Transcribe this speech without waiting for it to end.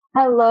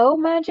Hello,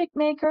 magic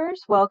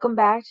makers. Welcome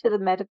back to the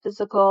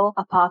Metaphysical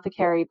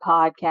Apothecary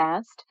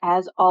podcast.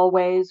 As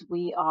always,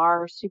 we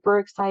are super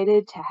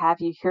excited to have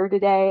you here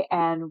today,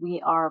 and we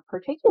are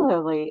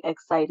particularly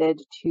excited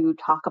to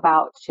talk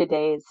about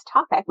today's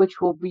topic, which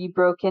will be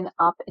broken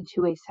up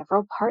into a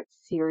several part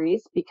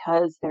series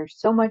because there's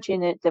so much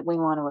in it that we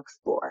want to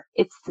explore.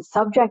 It's the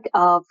subject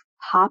of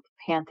pop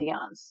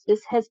pantheons.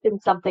 This has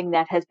been something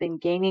that has been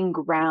gaining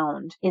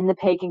ground in the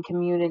pagan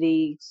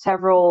community.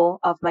 Several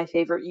of my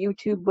favorite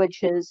YouTube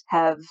witches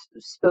have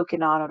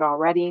spoken on it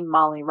already.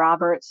 Molly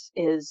Roberts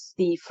is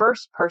the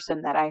first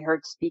person that I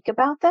heard speak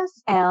about this,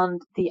 and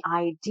the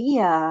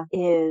idea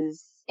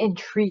is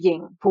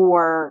intriguing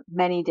for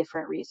many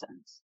different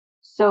reasons.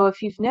 So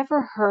if you've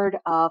never heard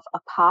of a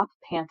pop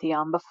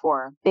pantheon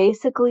before,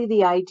 basically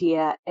the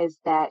idea is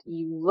that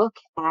you look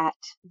at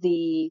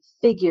the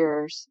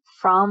figures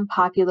from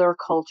popular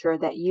culture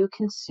that you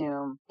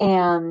consume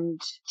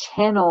and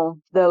channel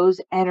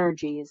those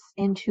energies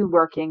into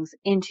workings,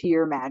 into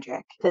your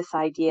magic. This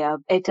idea,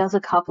 it does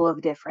a couple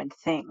of different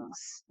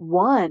things.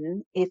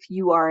 One, if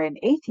you are an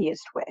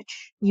atheist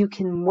witch, you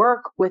can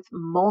work with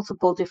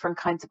multiple different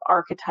kinds of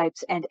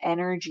archetypes and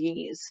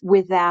energies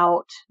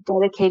without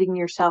dedicating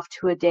yourself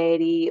to a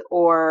deity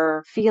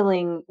or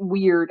feeling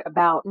weird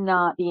about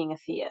not being a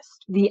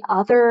theist. The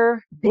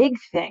other big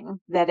thing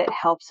that it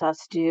helps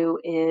us do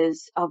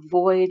is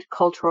avoid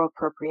cultural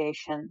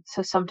appropriation.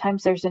 So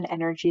sometimes there's an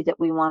energy that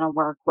we want to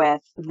work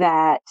with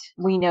that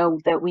we know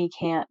that we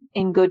can't,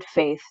 in good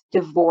faith,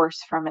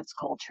 divorce from its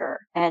culture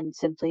and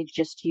simply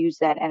just use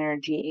that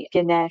energy.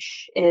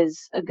 Ganesh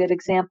is a good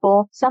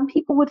example. Some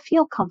people would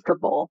feel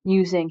comfortable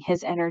using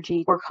his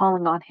energy or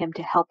calling on him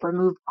to help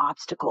remove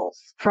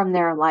obstacles from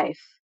their life.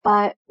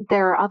 But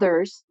there are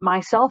others,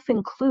 myself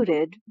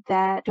included,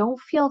 that don't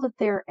feel that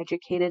they're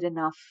educated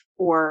enough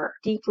or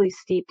deeply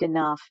steeped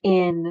enough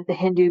in the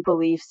Hindu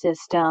belief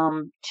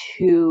system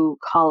to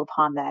call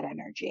upon that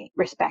energy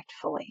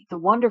respectfully. The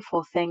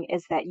wonderful thing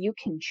is that you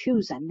can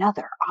choose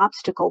another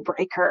obstacle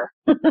breaker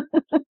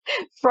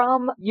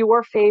from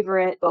your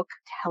favorite book,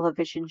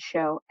 television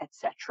show,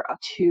 etc.,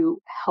 to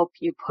help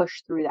you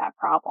push through that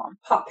problem.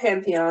 Pop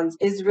pantheons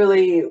is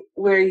really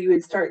where you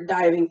would start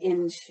diving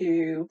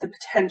into the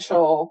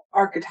potential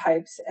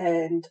archetypes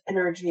and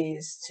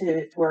energies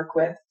to work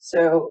with.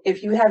 So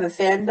if you have a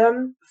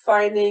fandom,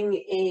 finding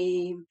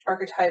a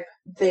archetype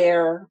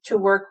there to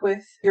work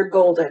with, you're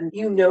golden.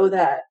 You know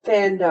that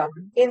fandom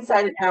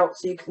inside and out,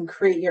 so you can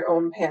create your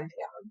own pantheon.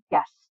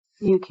 Yes.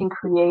 You can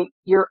create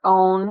your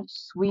own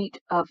suite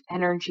of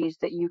energies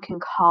that you can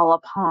call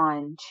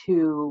upon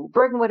to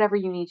bring whatever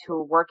you need to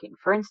a working.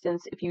 For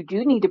instance, if you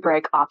do need to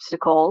break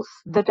obstacles,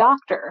 the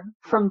Doctor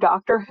from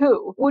Doctor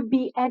Who would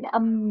be an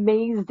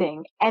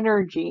amazing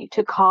energy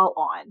to call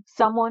on.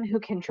 Someone who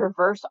can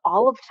traverse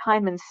all of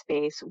time and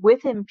space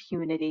with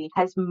impunity,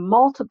 has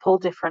multiple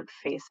different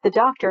faces. The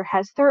Doctor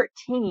has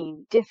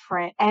 13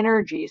 different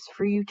energies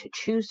for you to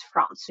choose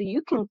from. So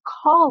you can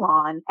call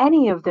on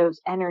any of those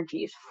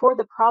energies for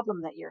the problem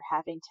that you're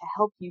having to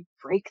help you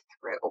break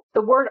through.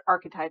 The word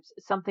archetypes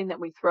is something that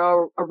we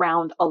throw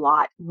around a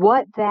lot.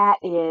 What that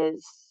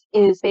is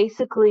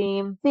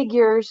basically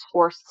figures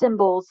or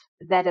symbols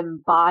that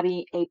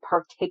embody a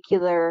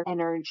particular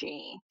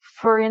energy.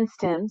 For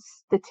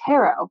instance, the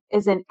tarot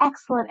is an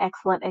excellent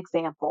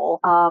example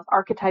of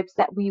archetypes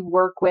that we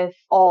work with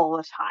all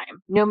the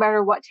time. No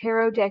matter what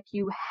tarot deck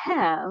you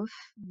have,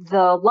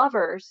 the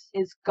Lovers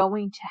is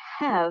going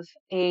to have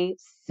a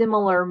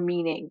similar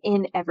meaning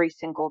in every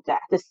single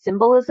deck. The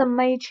symbolism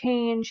may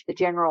change, the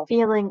general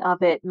feeling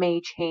of it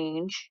may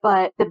change,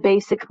 but the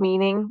basic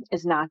meaning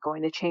is not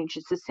going to change.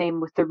 It's the same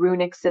with the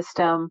runic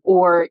system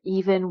or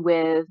even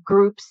with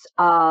groups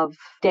of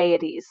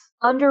deities.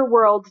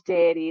 Underworld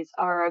deities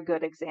are a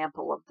good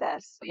example of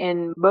this.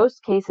 In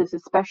most cases,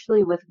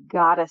 especially with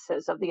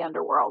goddesses of the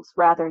underworlds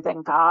rather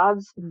than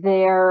gods,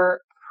 they're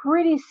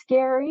pretty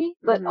scary,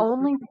 but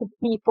only to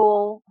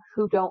people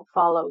who don't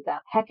follow them.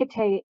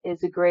 Hecate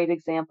is a great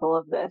example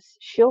of this.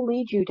 She'll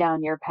lead you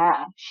down your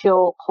path.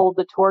 She'll hold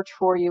the torch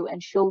for you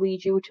and she'll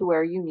lead you to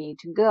where you need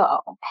to go.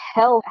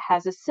 Hel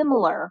has a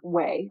similar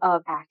way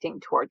of acting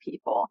toward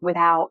people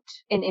without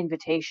an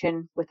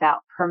invitation,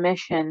 without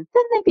permission.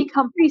 Then they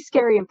become pretty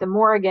scary. The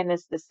Morrigan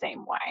is the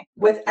same way.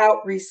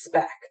 Without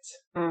respect.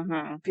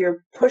 Mm-hmm. If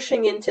you're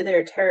pushing into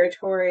their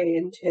territory,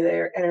 into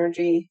their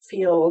energy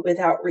field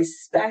without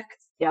respect.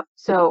 Yep.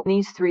 So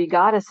these three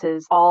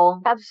goddesses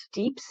all have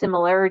deep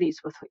similarities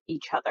with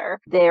each other.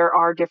 There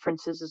are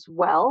differences as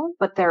well,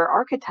 but there are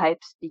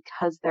archetypes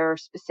because there are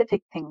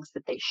specific things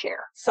that they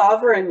share.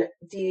 Sovereign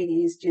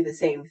deities do the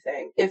same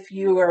thing. If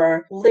you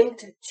are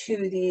linked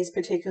to these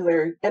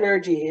particular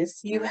energies,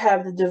 you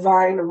have the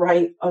divine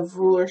right of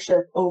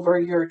rulership over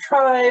your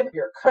tribe,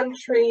 your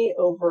country,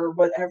 over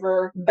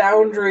whatever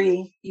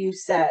boundary you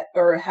set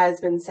or has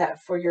been set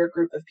for your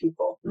group of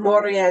people.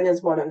 Morian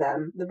is one of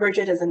them. The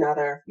Bridget is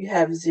another. You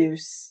have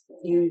Zeus.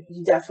 You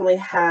definitely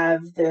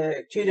have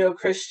the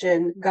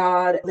Judeo-Christian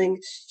God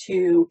linked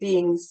to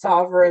being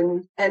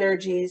sovereign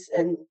energies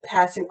and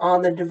passing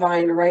on the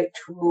divine right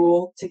to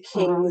rule to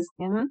kings.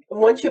 Mm-hmm.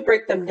 Once you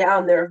break them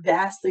down, they're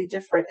vastly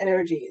different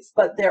energies,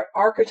 but their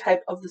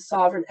archetype of the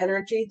sovereign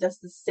energy does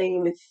the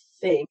same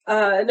thing.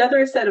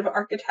 Another set of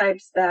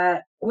archetypes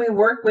that we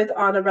work with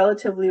on a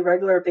relatively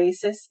regular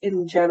basis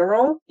in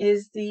general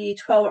is the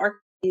 12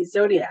 archetypes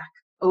zodiac.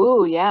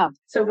 Oh, yeah.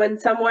 So when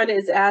someone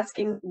is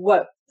asking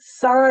what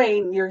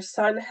sign your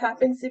sun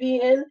happens to be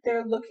in,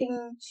 they're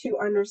looking to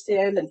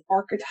understand an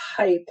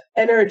archetype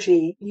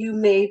energy you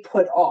may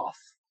put off.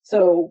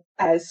 So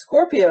as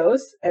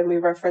Scorpios, and we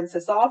reference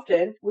this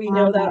often, we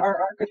know that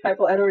our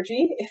archetypal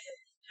energy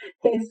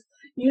is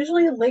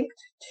usually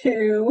linked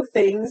to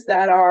things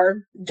that are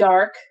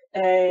dark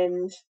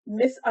and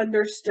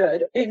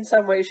misunderstood in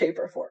some way, shape,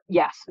 or form.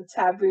 Yes.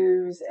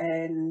 Taboos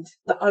and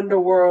the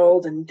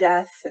underworld and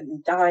death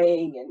and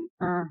dying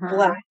and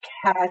black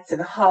cats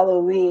and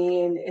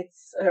Halloween.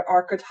 It's an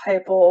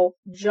archetypal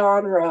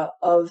genre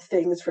of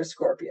things for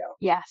Scorpio.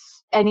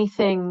 Yes.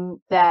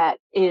 Anything that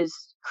is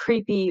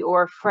creepy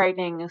or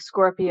frightening, a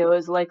Scorpio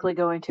is likely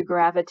going to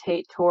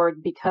gravitate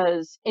toward,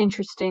 because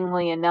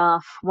interestingly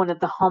enough, one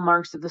of the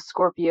hallmarks of the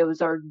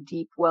Scorpios are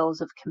deep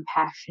wells of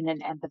compassion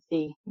and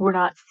empathy. We're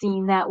not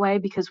seen that way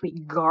because we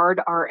guard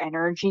our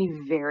energy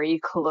very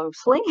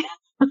closely.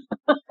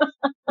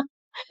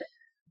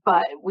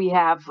 But we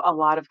have a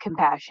lot of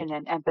compassion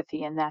and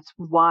empathy, and that's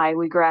why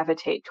we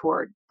gravitate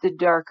toward the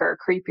darker,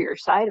 creepier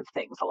side of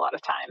things a lot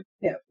of time.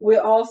 Yeah, we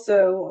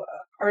also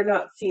are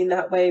not seen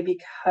that way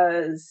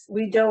because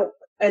we don't,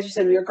 as you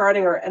said, we're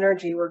guarding our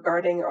energy, we're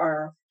guarding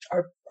our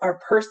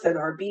person,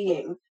 our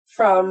being,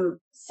 from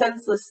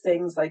senseless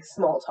things like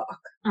small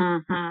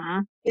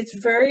talk. It's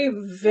very,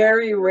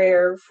 very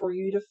rare for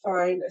you to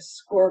find a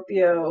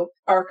Scorpio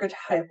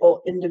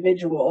archetypal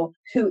individual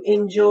who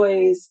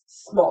enjoys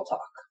small talk.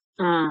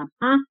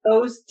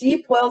 Those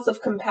deep wells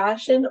of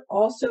compassion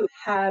also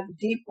have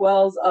deep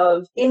wells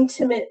of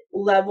intimate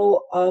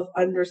level of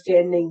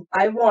understanding.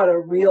 I want a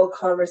real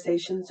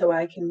conversation so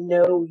I can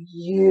know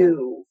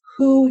you,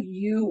 who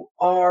you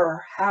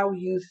are, how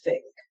you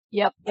think.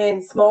 Yep.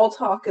 And small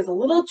talk is a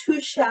little too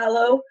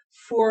shallow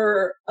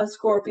for a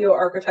Scorpio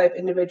archetype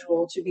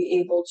individual to be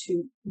able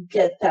to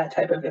get that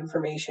type of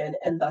information,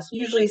 and thus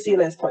usually seen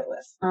as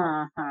pointless.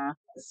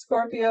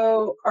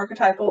 Scorpio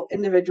archetypal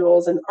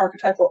individuals and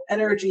archetypal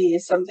energy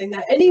is something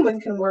that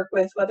anyone can work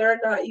with, whether or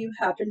not you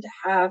happen to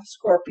have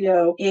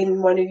Scorpio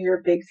in one of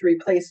your big three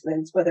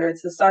placements, whether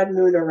it's the sun,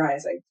 moon, or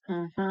rising.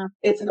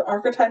 It's an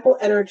archetypal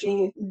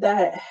energy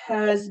that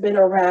has been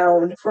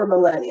around for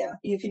millennia.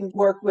 You can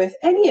work with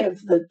any of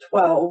the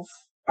 12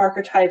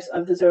 archetypes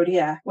of the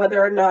zodiac,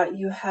 whether or not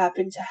you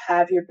happen to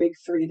have your big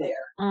three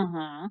there.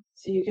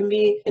 So you can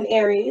be an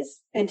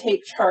Aries and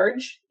take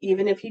charge,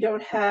 even if you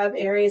don't have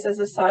Aries as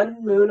a sun,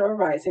 moon, or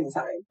rising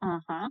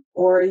sign.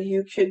 Or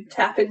you could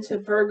tap into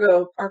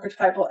Virgo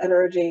archetypal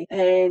energy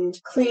and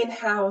clean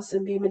house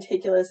and be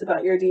meticulous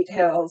about your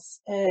details.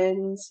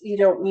 And you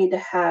don't need to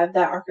have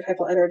that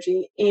archetypal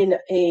energy in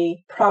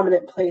a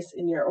prominent place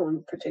in your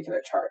own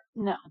particular chart.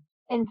 No.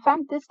 In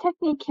fact, this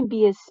technique can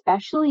be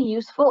especially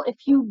useful if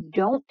you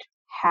don't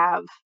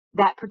have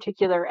that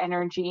particular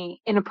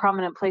energy in a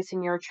prominent place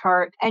in your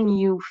chart and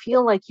you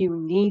feel like you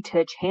need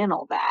to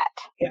channel that.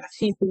 Yes.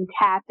 So you can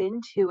tap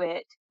into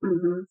it.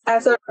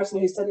 As a person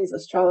who studies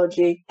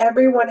astrology,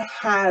 everyone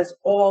has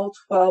all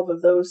 12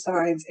 of those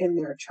signs in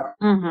their chart.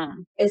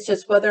 It's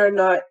just whether or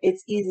not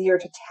it's easier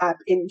to tap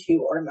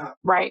into or not.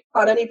 Right.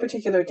 On any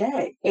particular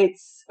day,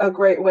 it's a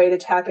great way to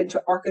tap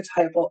into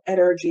archetypal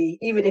energy,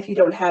 even if you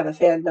don't have a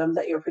fandom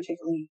that you're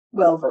particularly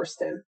well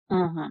versed in.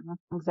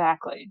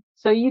 Exactly.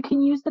 So you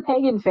can use the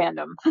pagan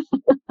fandom.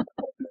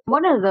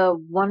 One of the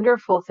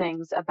wonderful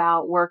things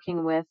about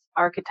working with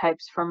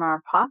archetypes from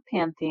our pop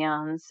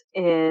pantheons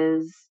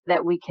is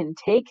that we can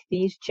take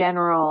these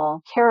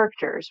general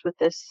characters with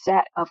this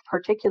set of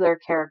particular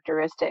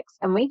characteristics,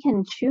 and we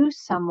can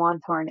choose someone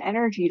for an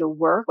energy to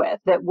work with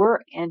that we're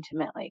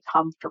intimately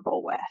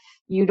comfortable with.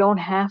 You don't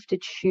have to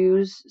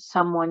choose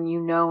someone you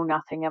know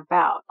nothing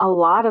about. A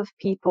lot of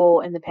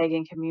people in the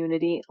pagan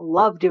community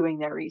love doing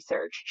their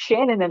research.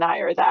 Shannon and I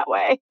are that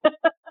way.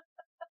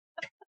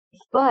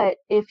 But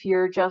if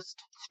you're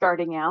just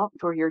starting out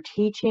or you're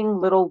teaching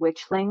little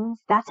witchlings,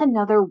 that's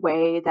another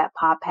way that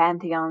pop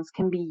pantheons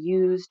can be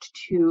used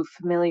to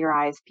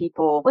familiarize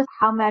people with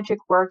how magic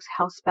works,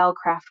 how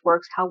spellcraft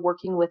works, how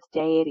working with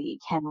deity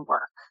can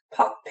work.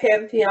 Pop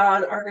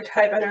pantheon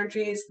archetype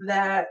energies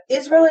that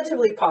is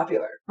relatively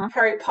popular.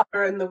 Harry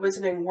Potter and the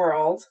Wizarding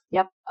World.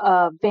 Yep,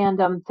 a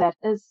fandom that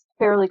is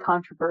fairly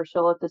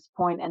controversial at this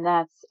point, and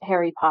that's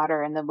Harry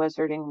Potter and the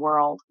Wizarding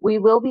World. We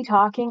will be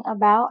talking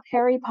about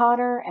Harry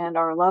Potter and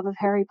our love of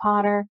Harry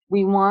Potter.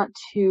 We want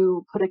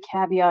to put a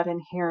caveat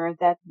in here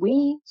that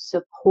we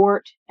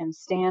support and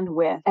stand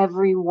with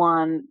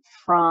everyone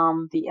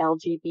from the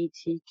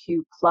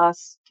LGBTQ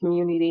plus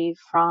community,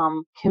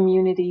 from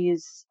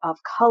communities of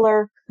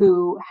color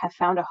who have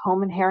found a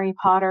home in Harry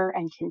Potter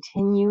and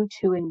continue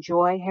to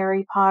enjoy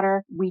Harry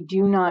Potter, we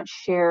do not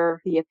share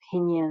the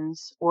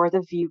opinions or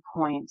the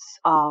viewpoints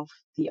of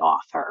the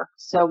author.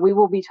 So we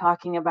will be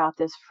talking about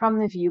this from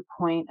the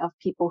viewpoint of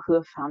people who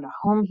have found a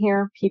home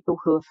here, people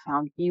who have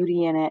found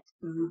beauty in it.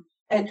 Mm-hmm.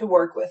 And to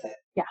work with it.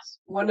 Yes.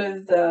 One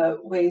of the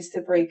ways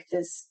to break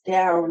this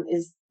down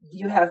is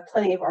you have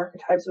plenty of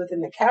archetypes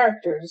within the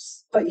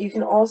characters, but you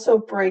can also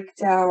break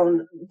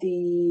down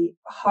the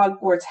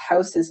Hogwarts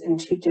houses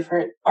into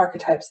different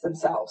archetypes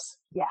themselves.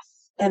 Yes.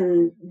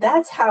 And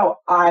that's how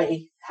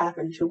I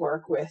happen to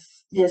work with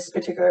this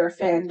particular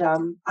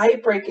fandom. I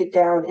break it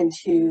down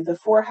into the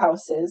 4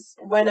 houses.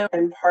 When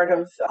I'm part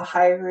of a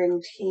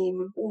hiring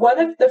team, one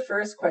of the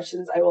first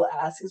questions I will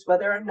ask is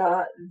whether or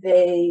not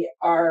they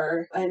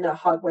are in a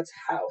Hogwarts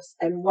house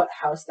and what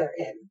house they're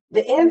in.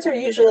 The answer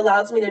usually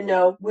allows me to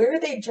know where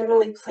they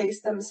generally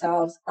place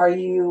themselves. Are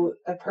you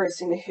a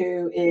person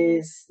who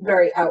is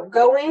very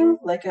outgoing,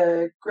 like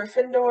a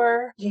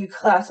Gryffindor? Do you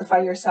classify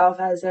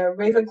yourself as a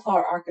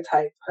Ravenclaw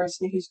archetype,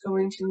 person who's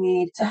going to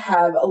need to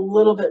have a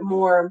little bit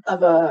more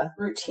of a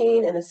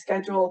routine and a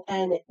schedule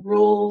and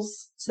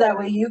rules so that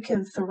way you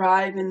can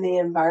thrive in the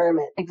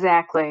environment?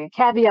 Exactly.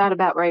 Caveat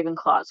about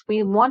Ravenclaws.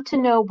 We want to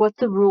know what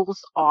the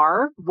rules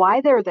are,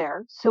 why they're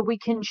there, so we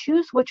can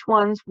choose which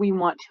ones we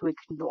want to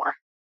ignore.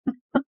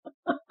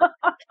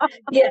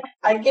 Yeah,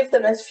 I give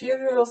them as few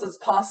rules as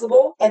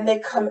possible, and they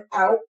come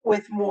out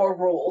with more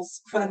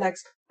rules for the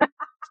next.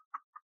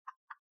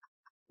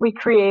 We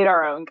create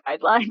our own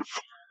guidelines.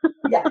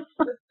 Yeah.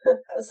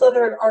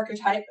 Slytherin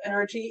archetype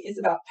energy is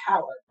about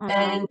power.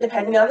 And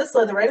depending on the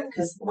Slytherin,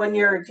 because when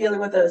you're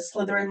dealing with a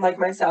Slytherin like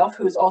myself,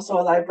 who's also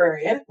a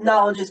librarian,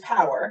 knowledge is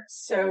power.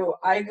 So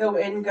I go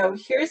in and go,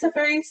 here's a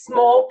very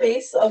small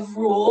base of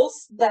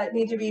rules that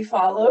need to be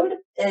followed,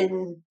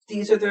 and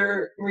these are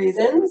the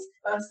reasons.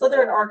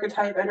 Slytherin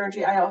archetype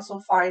energy I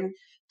also find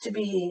to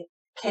be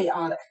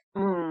chaotic.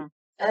 And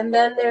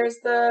then there's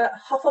the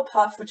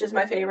Hufflepuff, which is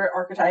my favorite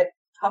archetype.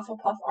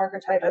 Hufflepuff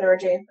archetype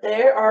energy.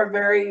 They are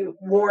very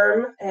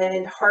warm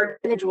and hard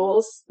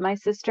individuals. My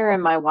sister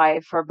and my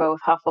wife are both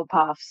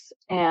Hufflepuffs,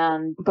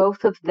 and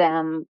both of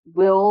them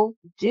will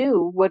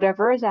do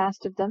whatever is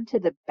asked of them to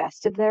the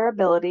best of their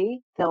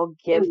ability. They'll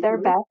give their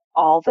best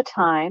all the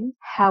time.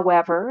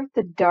 However,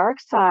 the dark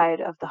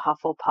side of the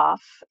Hufflepuff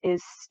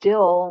is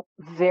still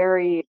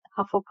very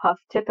Hufflepuff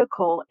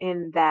typical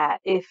in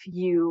that if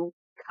you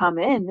come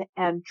in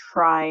and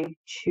try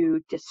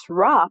to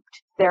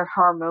disrupt their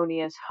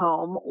harmonious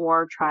home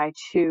or try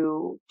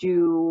to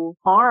do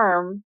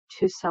harm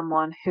to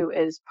someone who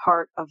is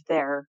part of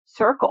their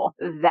circle,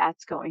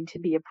 that's going to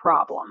be a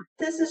problem.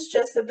 This is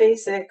just a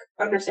basic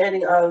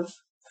understanding of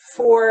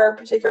 4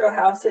 particular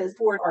houses,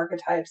 4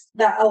 archetypes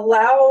that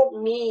allow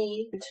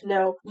me to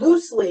know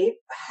loosely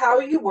how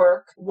you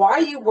work, why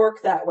you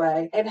work that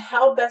way, and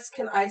how best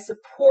can I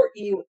support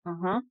you.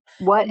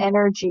 What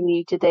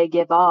energy do they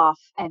give off,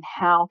 and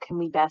how can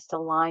we best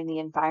align the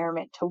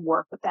environment to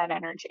work with that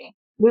energy?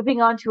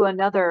 Moving on to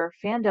another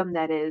fandom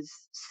that is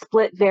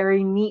split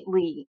very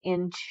neatly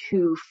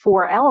into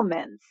 4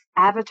 elements,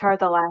 Avatar: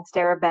 The Last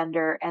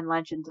Airbender and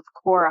Legends of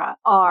Korra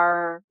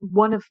are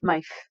one of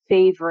my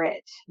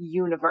favorite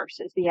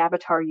universes. The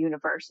Avatar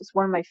universe is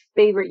one of my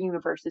favorite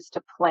universes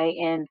to play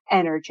in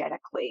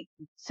energetically.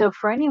 So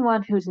for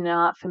anyone who's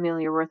not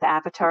familiar with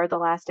Avatar: The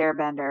Last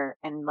Airbender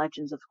and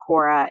Legends of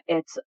Korra,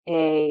 it's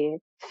a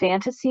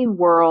fantasy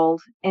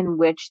world in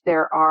which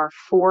there are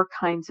 4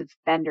 kinds of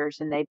benders,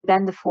 and they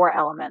bend the 4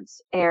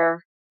 elements: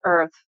 air,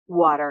 earth,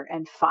 water,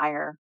 and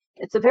fire.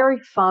 It's a very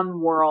fun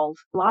world,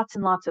 lots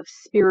and lots of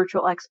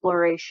spiritual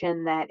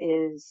exploration that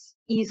is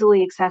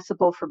easily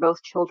accessible for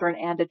both children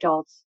and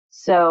adults.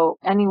 So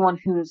anyone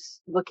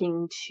who's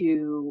looking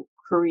to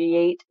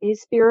create a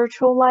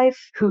spiritual life,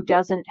 who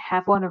doesn't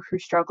have one or who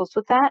struggles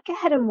with that, go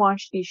ahead and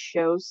watch these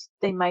shows.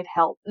 They might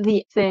help.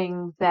 The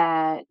thing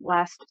that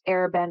Last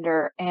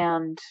Airbender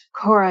and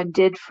Korra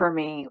did for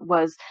me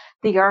was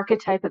the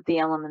archetype of the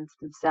elements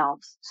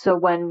themselves. So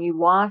when you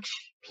watch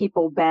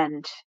people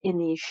bend in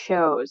these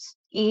shows,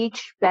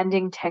 each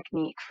bending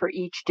technique for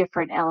each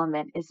different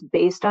element is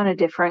based on a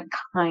different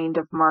kind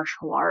of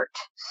martial art.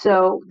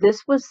 So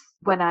this was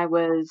when I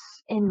was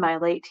in my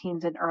late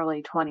teens and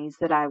early 20s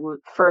that I would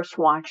first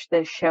watch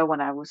this show,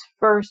 when I was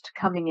first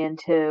coming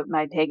into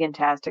my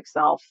pagan-tastic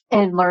self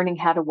and learning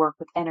how to work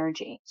with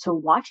energy. So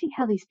watching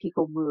how these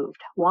people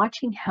moved,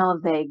 watching how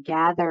they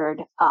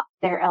gathered up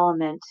their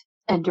element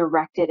and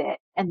directed it,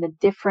 and the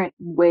different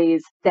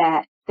ways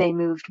that they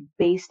moved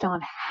based on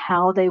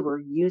how they were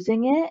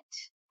using it,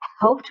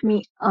 helped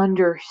me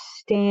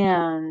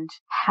understand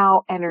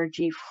how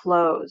energy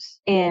flows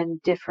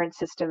in different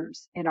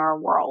systems in our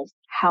world.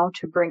 how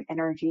to bring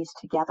energies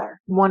together.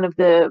 One of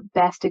the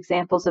best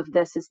examples of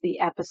this is the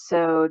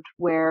episode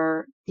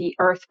where the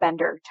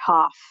earthbender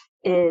Toph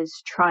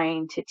is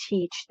trying to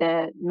teach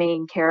the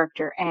main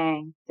character,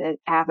 Aang, the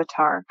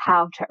avatar,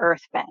 how to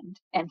earthbend.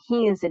 And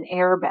he is an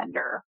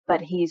airbender,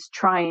 but he's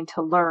trying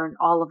to learn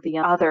all of the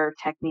other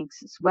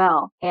techniques as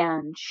well.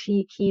 And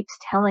she keeps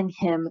telling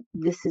him,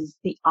 this is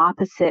the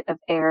opposite of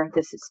air.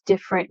 This is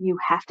different. You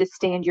have to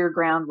stand your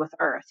ground with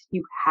earth.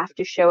 You have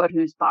to show it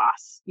who's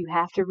boss. You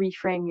have to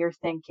reframe your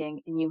thinking,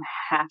 and you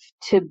have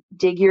to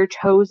dig your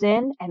toes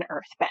in and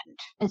earthbend.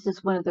 This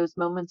is one of those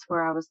moments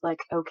where I was like,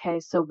 okay,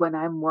 so when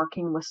I'm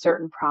working with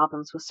certain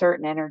problems, with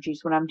certain energies,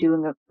 when I'm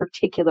doing a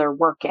particular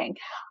working,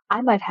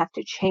 I might have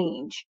to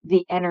change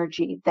the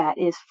energy that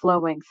is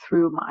flowing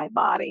through my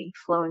body,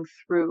 flowing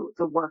through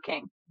the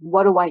working.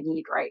 What do I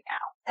need right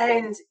now?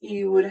 And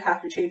you would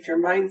have to change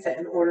your mindset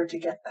in order to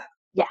get that.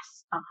 Yes.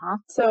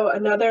 So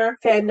another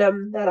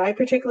fandom that I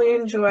particularly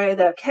enjoy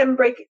that can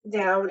break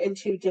down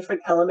into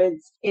different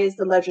elements is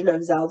The Legend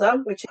of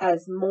Zelda, which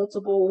has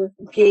multiple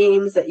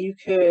games that you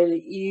could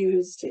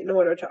use in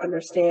order to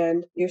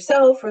understand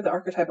yourself or the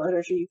archetypal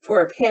energy for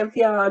a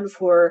pantheon,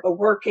 for a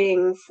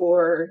working,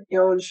 for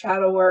your own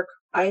shadow work.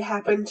 I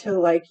happen to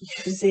like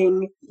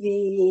using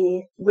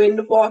the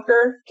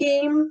Windwalker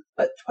game,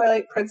 but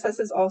Twilight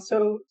Princess is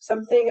also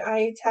something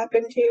I tap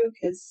into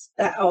because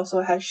that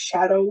also has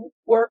shadow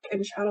work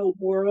and shadow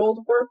world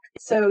work.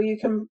 So you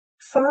can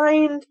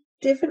find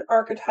different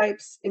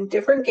archetypes in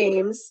different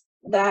games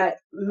that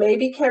may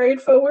be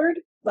carried forward,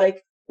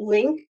 like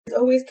Link is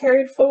always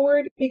carried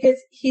forward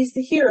because he's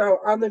the hero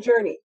on the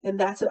journey, and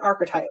that's an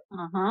archetype.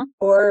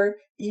 Or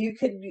you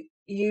could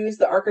use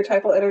the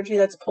archetypal energy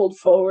that's pulled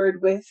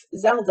forward with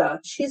Zelda.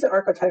 She's an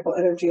archetypal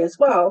energy as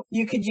well.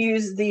 You could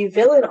use the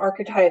villain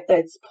archetype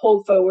that's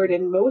pulled forward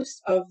in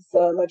most of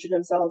the Legend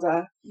of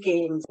Zelda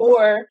games,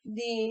 or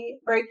the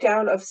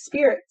breakdown of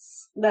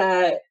spirits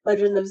that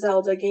Legend of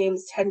Zelda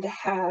games tend to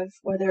have,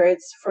 whether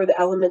it's for the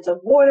element of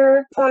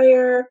water,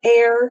 fire,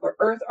 air, or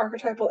earth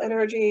archetypal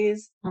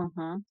energies.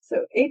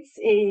 So it's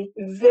a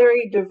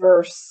very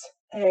diverse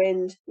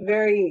and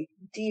very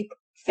deep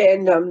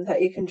fandom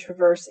that you can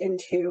traverse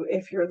into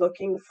if you're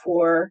looking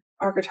for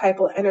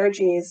archetypal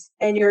energies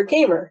and you're a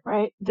gamer.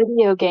 Right.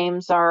 Video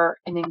games are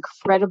an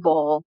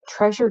incredible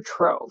treasure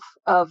trove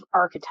of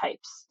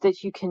archetypes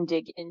that you can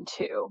dig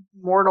into.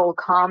 Mortal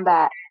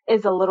Kombat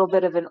is a little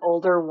bit of an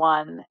older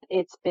one.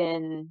 It's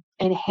been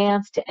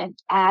enhanced and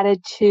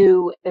added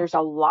to. There's a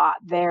lot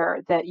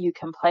there that you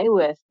can play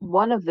with.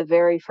 One of the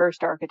very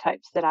first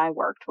archetypes that I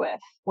worked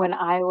with when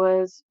I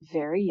was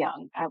very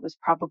young, I was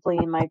probably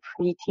in my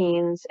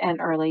preteens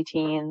and early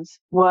teens,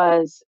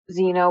 was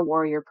Xena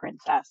Warrior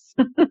Princess.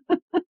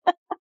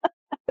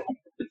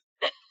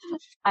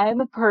 I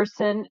am a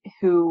person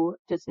who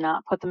does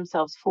not put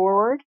themselves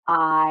forward.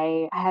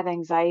 I have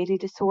anxiety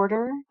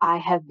disorder. I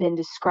have been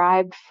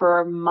described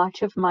for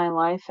much of my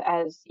life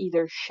as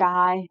either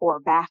shy or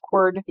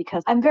backward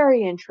because I'm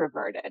very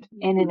introverted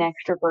in an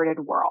extroverted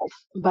world.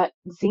 But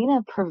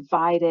Xena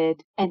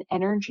provided an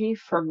energy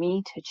for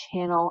me to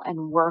channel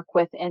and work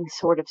with and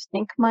sort of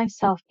sink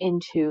myself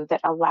into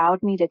that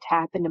allowed me to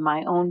tap into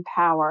my own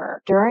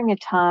power during a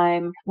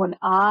time when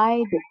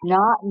I did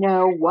not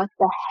know what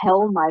the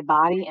hell my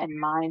body and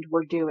mind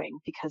were doing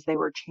because they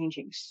were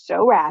changing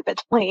so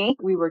rapidly.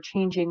 We were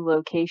changing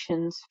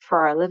locations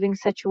for our living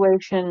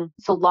situation.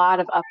 It's a lot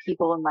of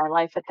upheaval in my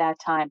life at that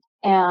time.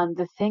 And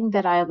the thing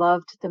that I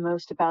loved the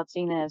most about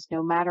Xena is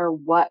no matter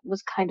what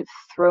was kind of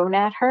thrown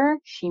at her,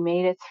 she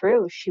made it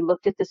through. She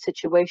looked at the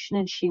situation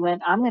and she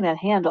went, I'm going to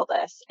handle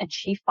this. And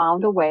she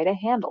found a way to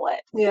handle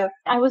it. Yeah.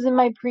 I was in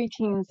my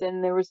preteens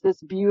and there was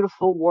this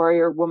beautiful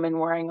warrior woman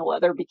wearing a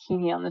leather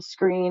bikini on the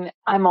screen.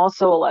 I'm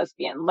also a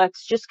lesbian.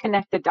 Let's just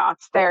connect the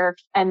dots there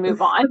and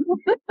move on.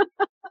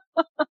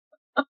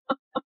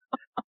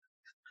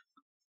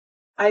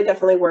 I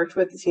definitely worked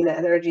with the Xena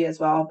energy as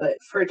well, but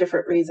for a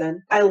different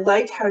reason. I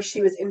liked how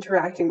she was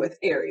interacting with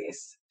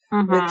Ares.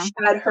 Like she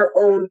had her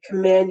own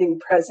commanding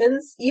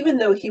presence. Even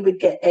though he would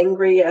get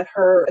angry at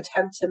her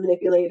attempt to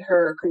manipulate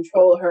her,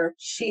 control her,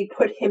 she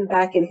put him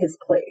back in his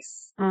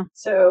place.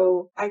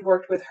 So I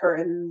worked with her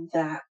in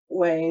that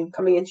way,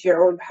 coming into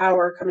your own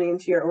power, coming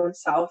into your own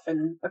self,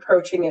 and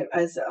approaching it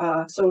as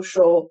a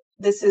social.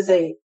 This is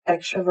a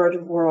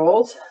extroverted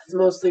world. It's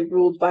mostly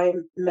ruled by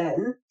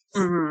men.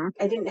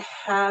 I didn't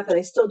have, and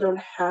I still don't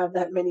have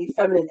that many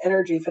feminine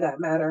energy for that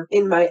matter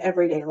in my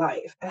everyday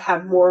life. I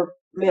have more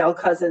male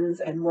cousins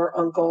and more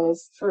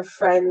uncles. For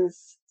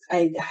friends,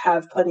 I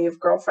have plenty of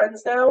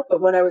girlfriends now, but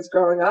when I was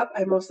growing up,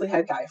 I mostly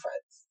had guy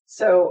friends.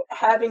 So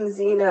having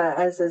Xena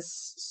as a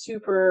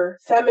super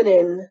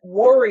feminine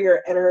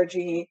warrior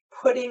energy,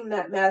 putting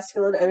that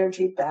masculine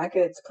energy back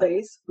in its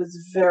place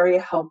was very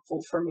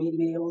helpful for me to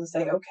be able to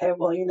say, okay,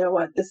 well, you know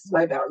what? This is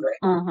my boundary.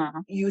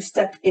 You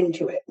stepped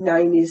into it. Now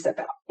you need to step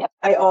out. Yep.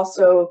 I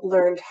also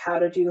learned how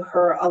to do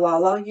her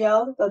Alala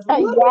yell.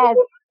 Yes.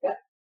 Yeah.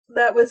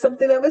 That was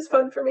something that was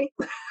fun for me.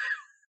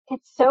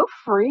 It's so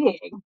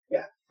freeing.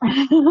 Yeah.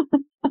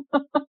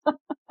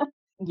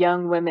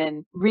 young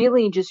women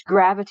really just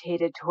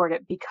gravitated toward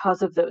it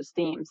because of those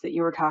themes that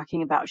you were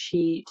talking about.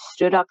 She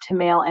stood up to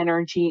male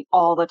energy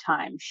all the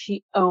time.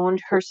 She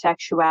owned her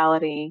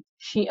sexuality.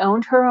 She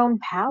owned her own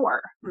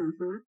power.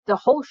 Mm-hmm. The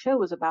whole show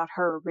was about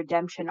her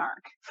redemption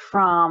arc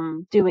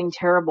from doing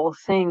terrible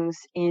things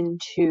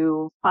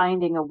into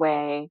finding a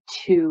way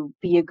to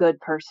be a good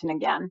person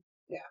again.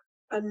 Yeah.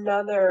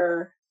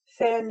 Another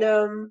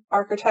fandom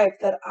archetype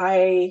that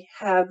I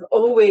have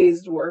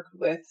always worked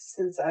with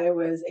since I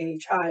was a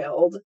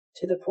child,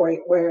 to the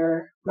point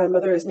where my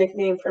mother's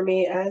nickname for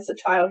me as a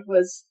child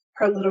was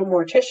her little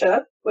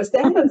Morticia, was the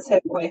Addams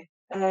Family,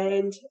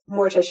 and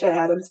Morticia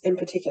Addams in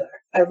particular.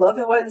 I love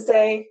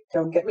Wednesday,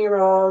 don't get me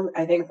wrong.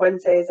 I think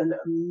Wednesday is an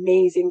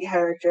amazing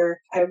character.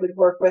 I would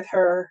work with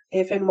her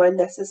if and when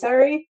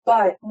necessary,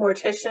 but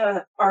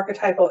Morticia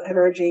archetypal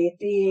energy,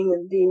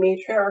 being the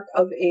matriarch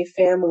of a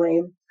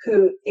family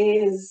who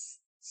is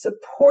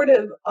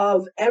supportive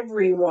of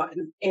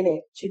everyone in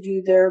it to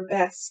do their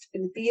best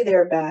and be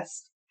their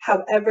best,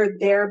 however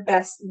their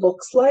best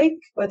looks like,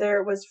 whether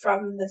it was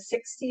from the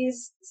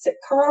 60s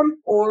sitcom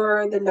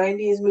or the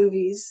 90s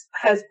movies,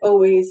 has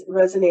always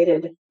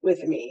resonated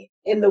with me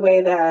in the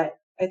way that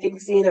I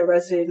think Xena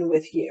resonated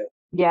with you.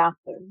 Yeah.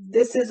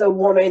 This is a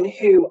woman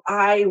who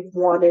I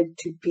wanted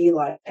to be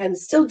like, and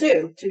still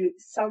do, to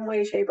some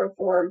way, shape, or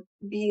form,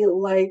 be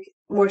like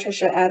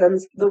Morticia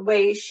Addams. The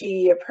way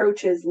she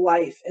approaches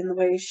life and the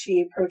way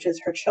she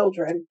approaches her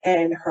children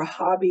and her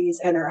hobbies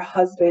and her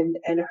husband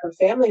and her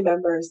family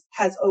members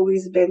has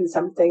always been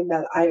something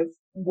that I've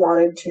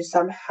wanted to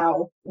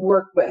somehow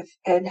work with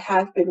and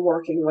have been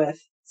working with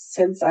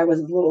since I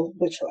was a little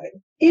witchling,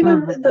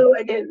 even though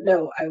I didn't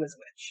know I was a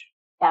witch.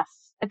 Yes.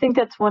 I think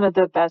that's one of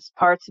the best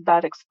parts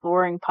about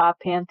exploring pop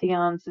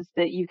pantheons is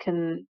that you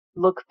can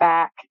look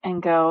back and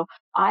go,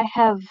 I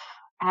have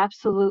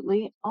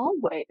absolutely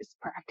always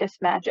practiced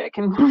magic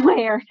in one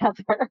way or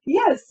another.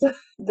 Yes,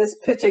 this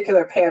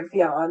particular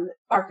pantheon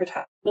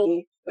archetype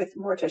with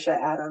Morticia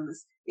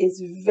Addams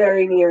is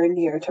very near and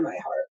dear to my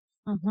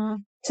heart. Mm-hmm.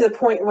 To the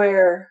point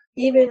where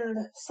even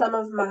some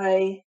of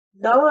my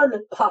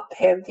non-pop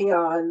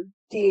pantheon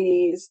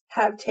deities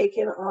have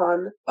taken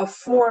on a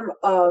form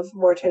of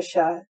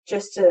Morticia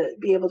just to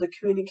be able to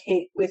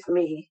communicate with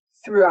me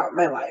throughout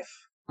my life.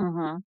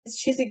 Mm-hmm.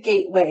 She's a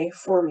gateway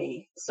for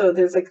me. So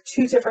there's like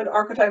two different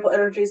archetypal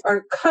energies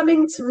are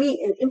coming to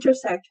meet and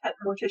intersect at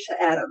Morticia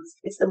Addams.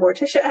 It's the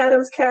Morticia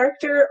Addams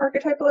character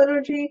archetypal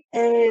energy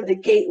and the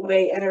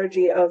gateway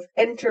energy of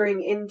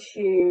entering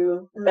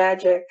into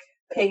magic,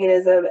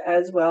 paganism,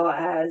 as well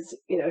as,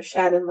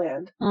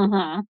 Shannonland.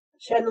 Mm-hmm.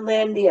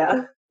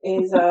 Shannonlandia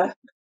is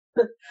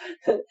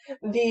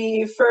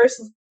the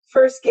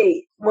first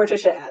gate,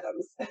 Morticia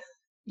Addams.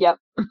 Yep.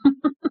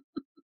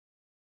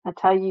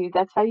 That's how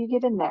you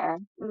get in there.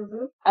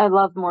 Mm-hmm. I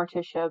love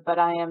Morticia, but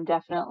I am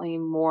definitely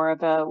more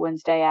of a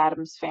Wednesday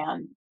Addams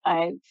fan.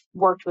 I've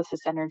worked with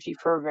this energy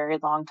for a very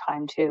long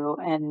time too,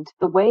 and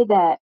the way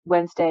that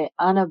Wednesday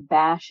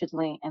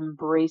unabashedly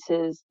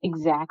embraces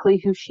exactly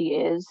who she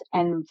is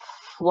and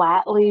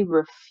flatly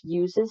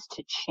refuses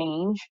to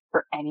change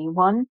for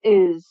anyone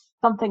is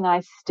something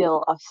I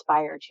still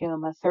aspire to.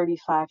 I'm a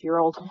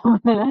 35-year-old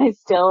woman and I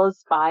still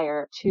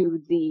aspire to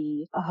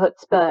the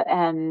chutzpah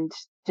and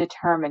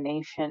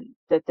determination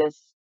that this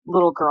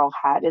little girl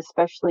had,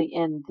 especially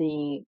in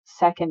the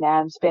second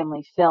Addams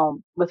Family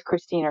film with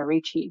Christina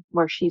Ricci,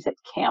 where she's at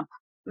camp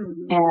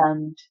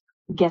and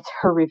gets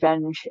her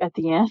revenge at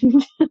the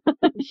end.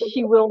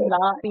 She will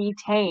not be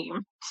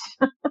tamed.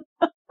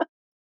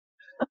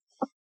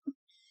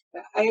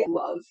 I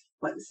love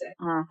Wednesday.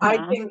 Mm-hmm.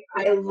 I think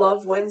I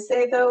love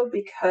Wednesday though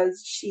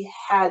because she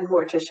had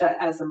Morticia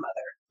as a mother.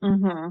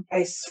 Mm-hmm.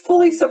 I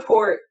fully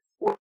support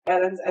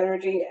Addams'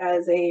 energy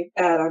as a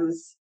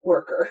Addams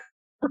worker.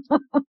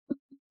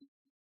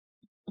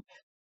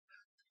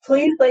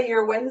 Please lay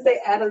your Wednesday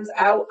Addams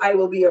out. I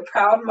will be a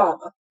proud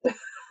mama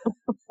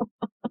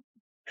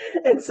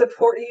and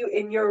support you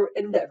in your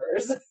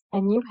endeavors.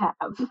 And you have.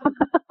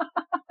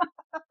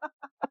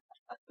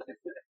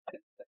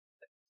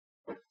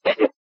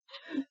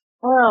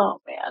 Oh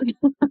man.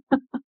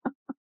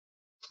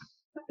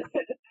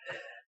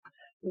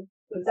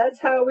 That's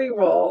how we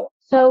roll.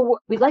 So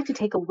we'd like to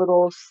take a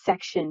little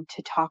section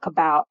to talk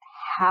about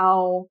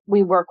how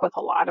we work with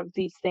a lot of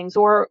these things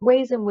or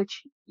ways in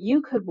which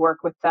you could work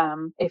with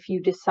them if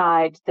you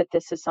decide that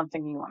this is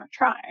something you want to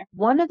try.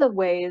 One of the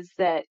ways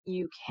that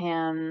you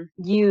can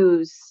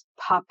use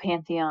Pop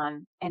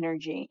Pantheon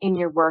energy in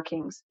your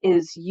workings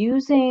is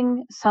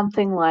using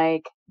something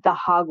like the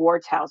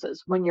Hogwarts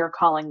houses when you're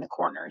calling the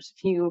corners.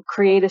 If you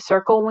create a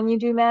circle when you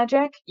do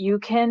magic, you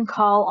can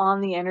call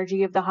on the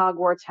energy of the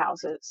Hogwarts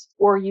houses,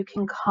 or you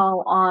can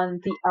call on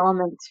the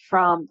elements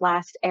from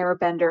Last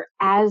Airbender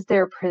as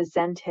they're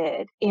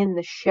presented in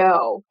the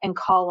show and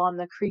call on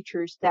the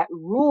creatures that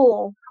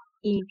rule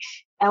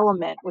each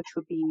element, which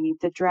would be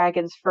the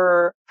dragons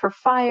for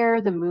fire,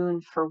 the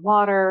moon for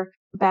water,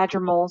 badger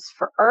moles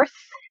for earth,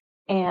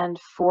 and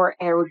for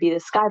air would be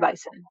the sky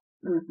bison.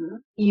 Mm-hmm.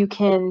 You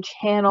can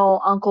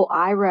channel Uncle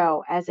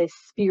Iroh as a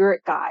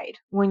spirit guide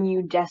when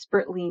you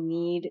desperately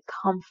need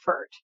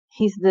comfort.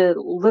 He's the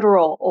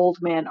literal old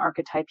man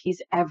archetype.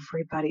 He's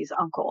everybody's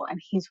uncle, and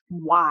he's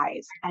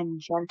wise and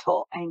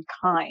gentle and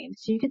kind.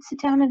 So you could sit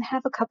down and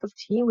have a cup of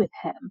tea with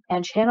him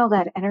and channel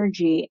that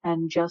energy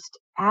and just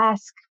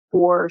ask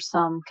for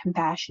some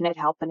compassionate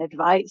help and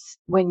advice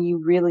when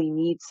you really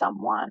need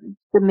someone.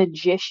 The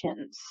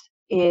Magicians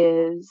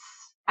is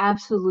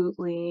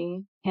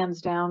absolutely, hands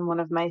down, one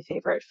of my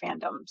favorite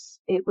fandoms.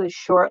 It was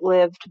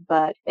short-lived,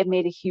 but it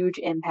made a huge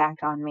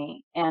impact on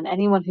me. And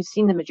anyone who's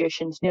seen The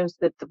Magicians knows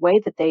that the way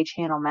that they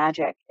channel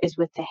magic is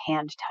with the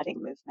hand-tutting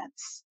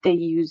movements. They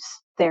use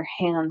their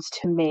hands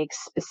to make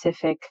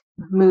specific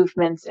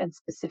movements and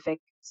specific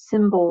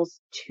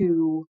symbols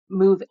to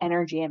move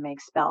energy and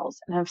make spells.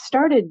 And I've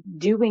started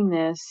doing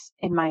this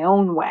in my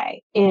own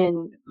way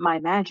in my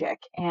magic,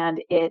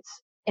 and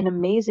it's an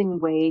amazing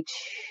way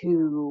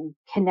to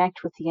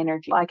connect with the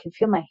energy. I can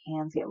feel my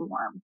hands get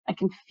warm. I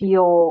can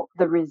feel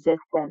the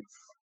resistance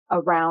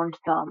around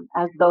them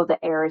as though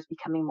the air is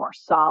becoming more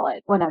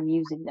solid when I'm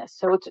using this.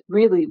 So it's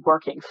really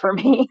working for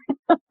me.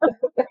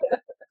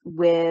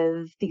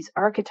 With these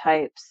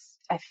archetypes,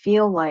 I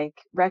feel like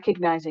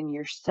recognizing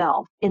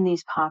yourself in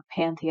these pop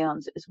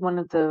pantheons is one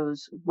of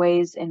those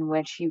ways in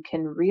which you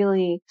can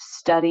really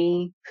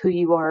study who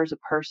you are as a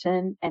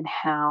person and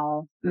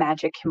how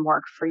magic can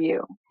work for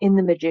you. In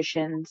The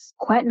Magicians,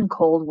 Quentin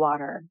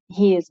Coldwater,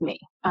 he is me.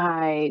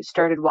 I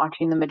started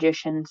watching The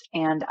Magicians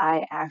and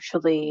I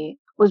actually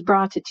was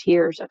brought to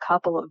tears a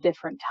couple of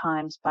different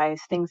times by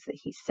things that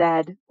he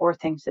said or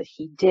things that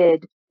he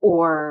did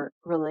or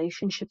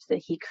relationships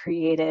that he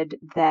created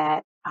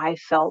that I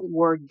felt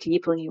were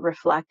deeply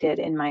reflected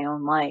in my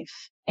own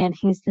life. And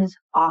he's this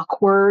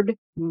awkward,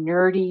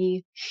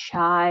 nerdy,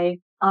 shy,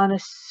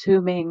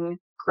 unassuming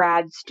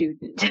grad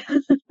student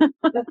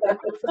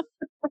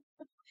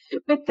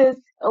with this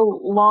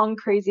long,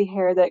 crazy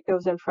hair that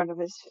goes in front of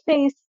his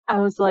face. I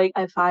was like,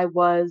 if I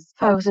was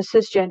a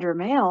cisgender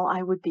male,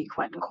 I would be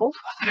Quentin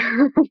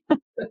Coldwater.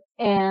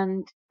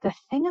 And the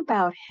thing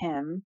about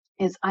him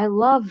is I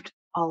loved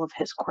all of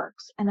his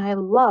quirks and I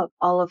love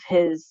all of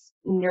his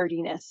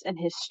nerdiness and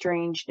his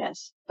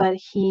strangeness, but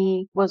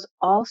he was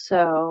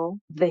also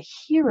the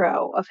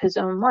hero of his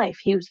own life.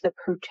 He was the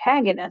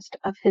protagonist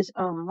of his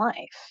own life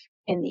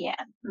in the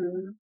end.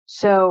 Mm-hmm.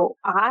 So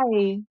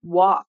I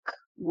walk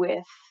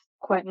with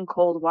Quentin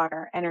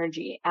Coldwater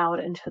energy out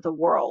into the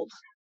world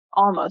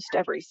almost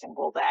every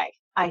single day.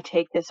 I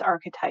take this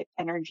archetype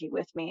energy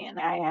with me and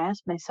I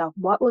ask myself,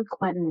 what would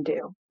Quentin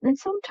do? And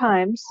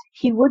sometimes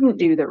he wouldn't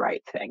do the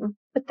right thing,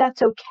 but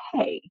that's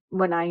okay.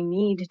 When I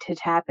need to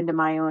tap into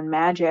my own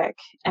magic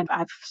and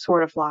I've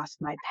sort of lost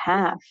my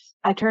path,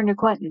 I turn to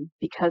Quentin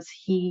because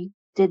he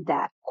did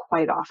that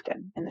quite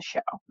often in the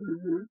show.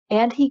 Mm-hmm.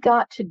 And he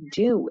got to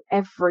do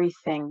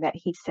everything that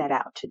he set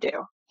out to do.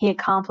 He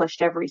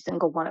accomplished every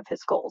single one of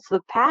his goals.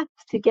 The path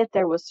to get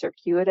there was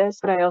circuitous,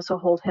 but I also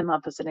hold him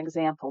up as an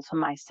example to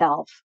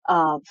myself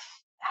of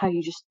how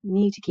you just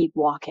need to keep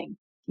walking.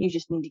 You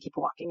just need to keep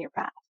walking your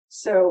path.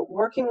 So,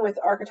 working with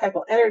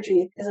archetypal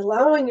energy is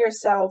allowing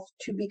yourself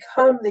to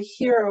become the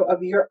hero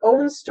of your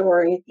own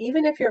story,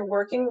 even if you're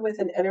working with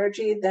an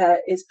energy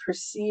that is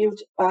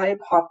perceived by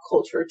pop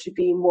culture to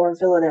be more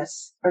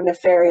villainous or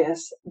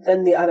nefarious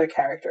than the other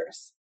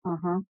characters.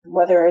 Mm-hmm.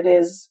 Whether it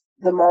is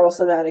the Marvel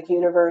Cinematic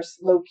Universe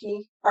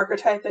Loki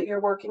archetype that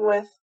you're working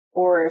with,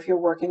 or if you're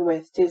working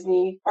with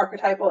Disney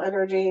archetypal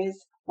energies,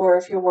 or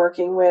if you're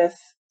working with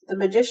The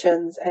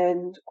Magicians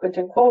and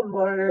Quentin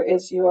Coldwater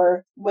is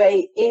your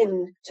way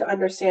in to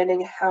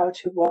understanding how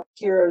to walk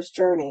hero's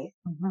journey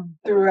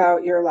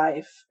throughout your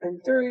life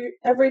and through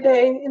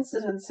everyday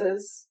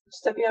incidences.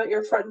 Stepping out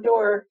your front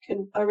door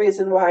can be a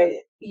reason why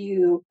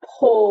you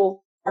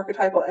pull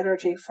archetypal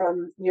energy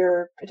from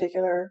your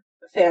particular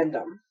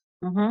fandom.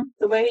 Mm-hmm.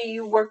 The way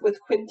you work with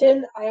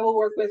Quentin, I will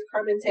work with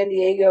Carmen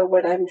Sandiego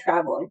when I'm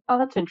traveling. Oh,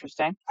 that's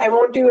interesting. I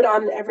won't do it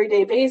on an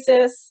everyday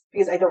basis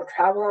because I don't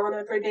travel on an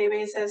everyday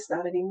basis,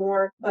 not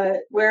anymore.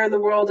 But Where in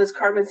the World is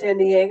Carmen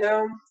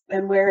Sandiego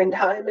and Where in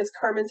Time is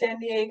Carmen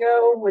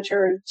Sandiego, which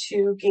are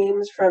two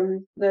games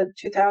from the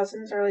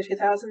 2000s, early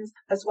 2000s,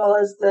 as well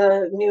as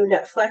the new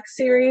Netflix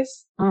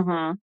series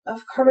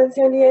of Carmen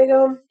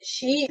Sandiego.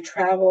 She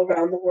travel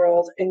around the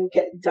world and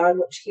get done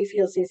what she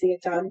feels needs to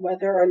get done,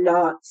 whether or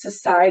not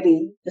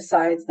society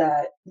decides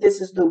that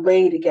this is the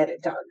way to get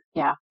it done.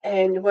 Yeah.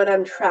 And when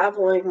I'm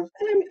traveling,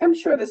 and I'm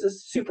sure this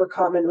is super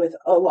common with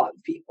a lot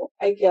of people,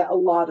 I get a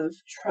lot of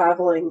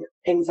traveling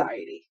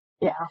anxiety.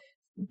 Yeah.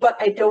 But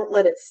I don't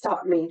let it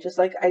stop me, just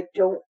like I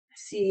don't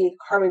see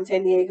Carmen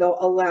Sandiego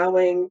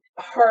allowing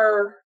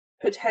her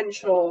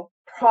potential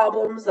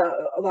problems that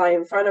lie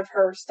in front of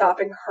her,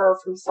 stopping her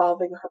from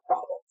solving her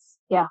problems.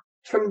 Yeah.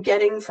 From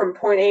getting from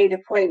point A to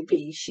point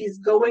B. She's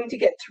going to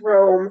get to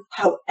Rome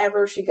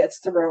however she gets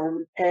to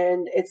Rome,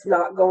 and it's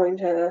not going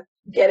to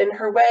get in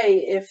her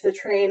way if the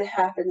train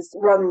happens to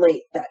run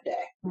late that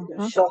day.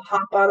 Mm-hmm. She'll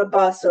hop on a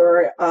bus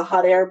or a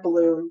hot air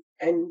balloon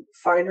and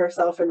find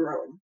herself in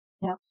Rome.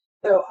 Yeah.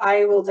 So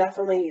I will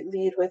definitely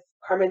lead with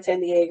Carmen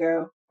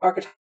Sandiego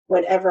archetype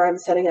whenever I'm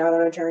setting out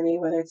on a journey,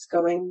 whether it's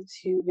going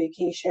to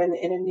vacation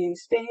in a new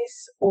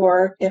space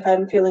or if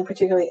I'm feeling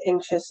particularly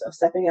anxious of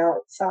stepping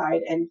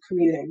outside and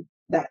commuting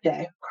that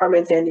day.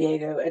 Carmen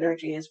Sandiego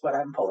energy is what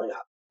I'm pulling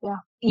up. Yeah.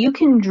 You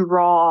can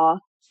draw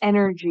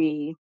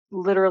energy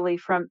literally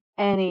from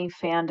any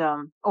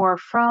fandom or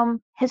from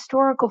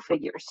historical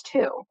figures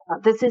too.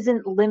 This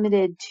isn't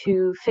limited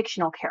to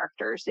fictional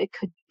characters. It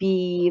could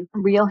be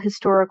real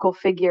historical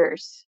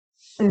figures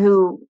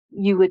who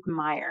you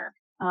admire.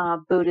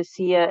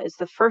 Boadicea is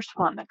the first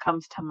one that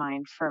comes to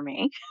mind for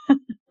me.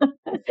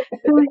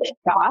 Who's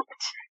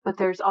shocked? But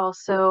there's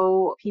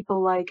also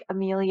people like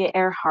Amelia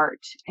Earhart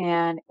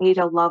and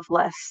Ada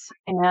Lovelace,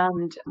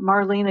 and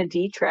Marlene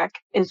Dietrich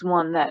is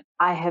one that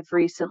I have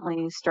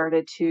recently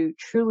started to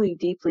truly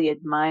deeply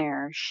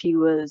admire. She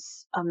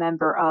was a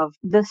member of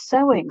the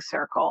Sewing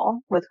Circle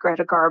with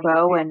Greta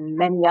Garbo and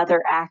many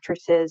other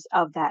actresses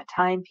of that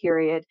time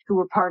period who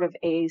were part of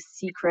a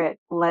secret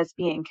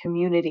lesbian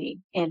community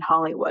in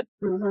Hollywood.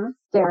 Mm-hmm.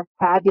 Their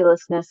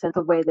fabulousness and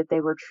the way that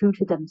they were true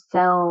to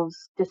themselves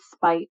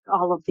despite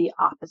all of the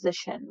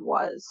opposition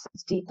was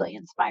deeply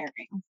inspiring.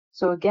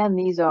 So again,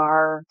 these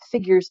are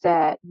figures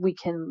that we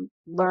can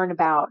learn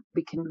about,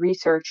 we can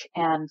research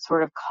and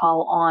sort of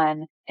call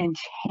on and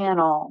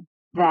channel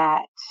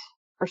that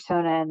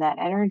persona and that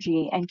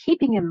energy. And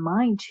keeping in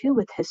mind too,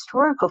 with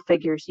historical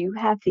figures, you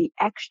have the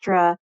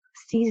extra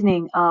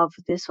seasoning of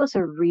this was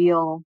a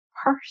real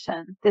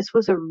person. This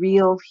was a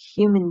real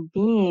human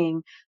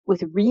being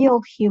with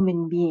real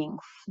human being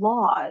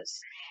flaws.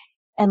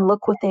 And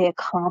look what they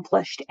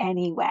accomplished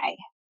anyway.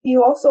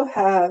 You also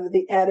have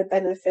the added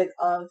benefit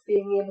of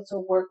being able to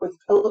work with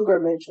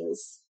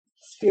pilgrimages,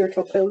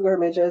 spiritual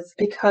pilgrimages,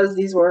 because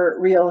these were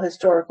real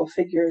historical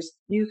figures.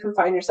 You can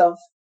find yourself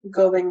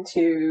going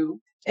to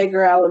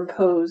Edgar Allan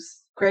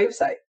Poe's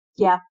gravesite.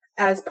 Yeah.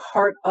 As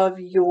part of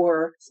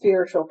your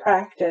spiritual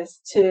practice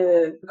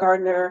to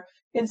garner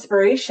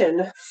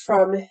inspiration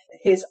from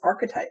his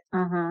archetype.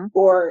 Mm-hmm.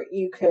 Or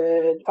you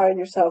could find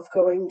yourself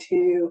going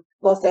to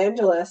Los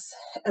Angeles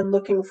and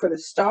looking for the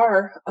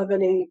star of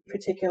any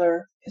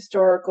particular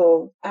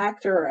historical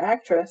actor or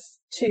actress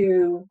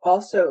to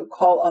also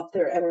call up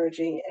their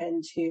energy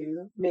and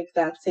to make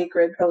that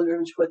sacred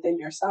pilgrimage within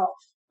yourself.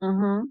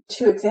 Mm-hmm.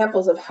 2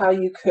 examples of how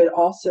you could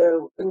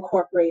also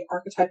incorporate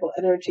archetypal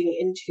energy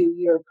into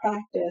your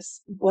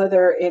practice,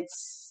 whether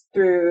it's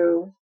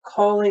through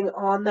calling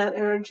on that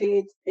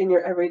energy in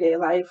your everyday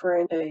life or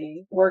in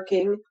a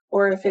working,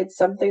 or if it's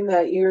something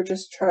that you're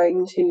just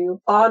trying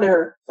to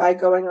honor by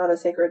going on a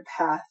sacred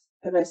path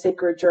and a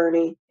sacred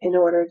journey in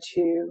order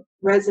to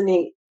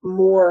resonate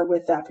more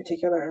with that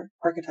particular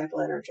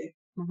archetypal energy.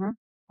 Mm-hmm.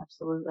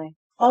 Absolutely.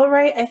 All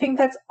right, I think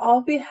that's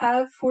all we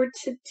have for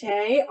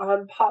today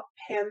on Pop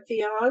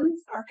Pantheon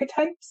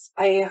archetypes.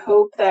 I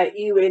hope that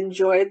you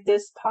enjoyed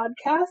this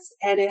podcast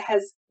and it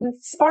has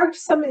sparked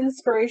some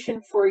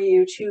inspiration for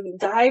you to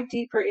dive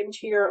deeper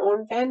into your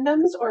own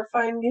fandoms or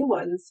find new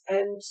ones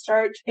and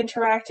start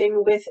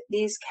interacting with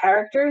these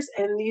characters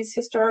and these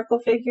historical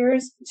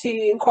figures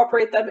to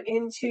incorporate them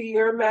into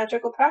your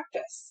magical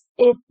practice.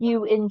 If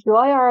you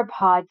enjoy our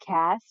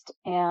podcast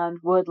and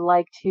would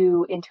like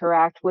to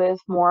interact with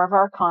more of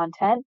our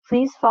content,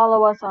 please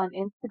follow us on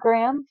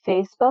Instagram,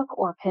 Facebook,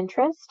 or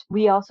Pinterest.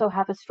 We also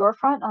have a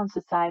storefront on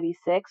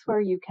Society6 where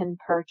you can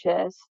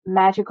purchase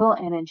magical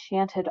and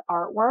enchanted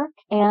artwork,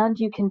 and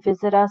you can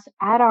visit us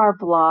at our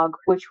blog,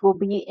 which will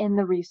be in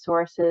the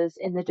resources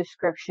in the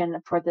description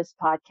for this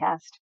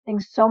podcast.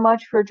 Thanks so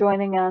much for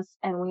joining us,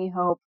 and we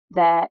hope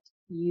that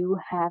you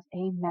have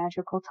a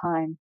magical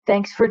time.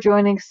 Thanks for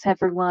joining us,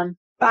 everyone.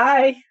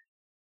 Bye.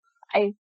 Bye.